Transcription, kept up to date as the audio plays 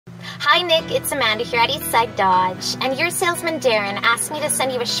Hi Nick, it's Amanda here at Eastside Dodge, and your salesman Darren asked me to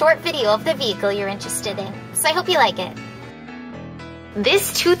send you a short video of the vehicle you're interested in, so I hope you like it.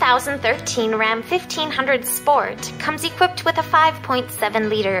 This 2013 Ram 1500 Sport comes equipped with a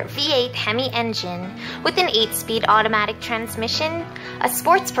 5.7-liter V8 Hemi engine with an 8-speed automatic transmission, a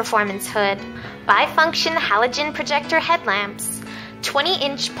sports performance hood, bi-function halogen projector headlamps,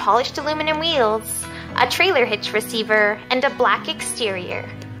 20-inch polished aluminum wheels, a trailer hitch receiver, and a black exterior.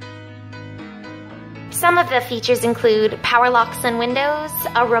 Some of the features include power locks and windows,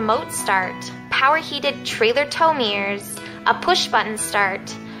 a remote start, power heated trailer tow mirrors, a push-button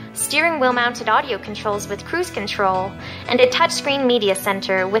start, steering wheel mounted audio controls with cruise control, and a touchscreen media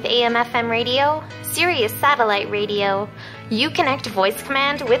center with AM/FM radio, Sirius satellite radio, Uconnect voice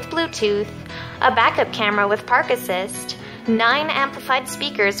command with Bluetooth, a backup camera with park assist, 9 amplified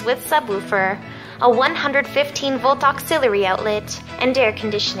speakers with subwoofer, a 115-volt auxiliary outlet, and air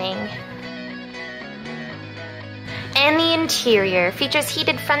conditioning. And the interior features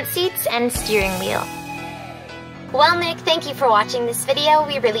heated front seats and steering wheel. Well Nick, thank you for watching this video.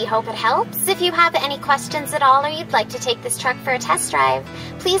 We really hope it helps. If you have any questions at all or you'd like to take this truck for a test drive,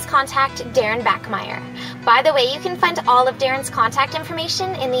 please contact Darren Backmeyer. By the way, you can find all of Darren's contact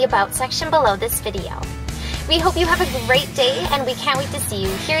information in the About section below this video. We hope you have a great day and we can't wait to see you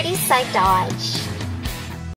here at Eastside Dodge.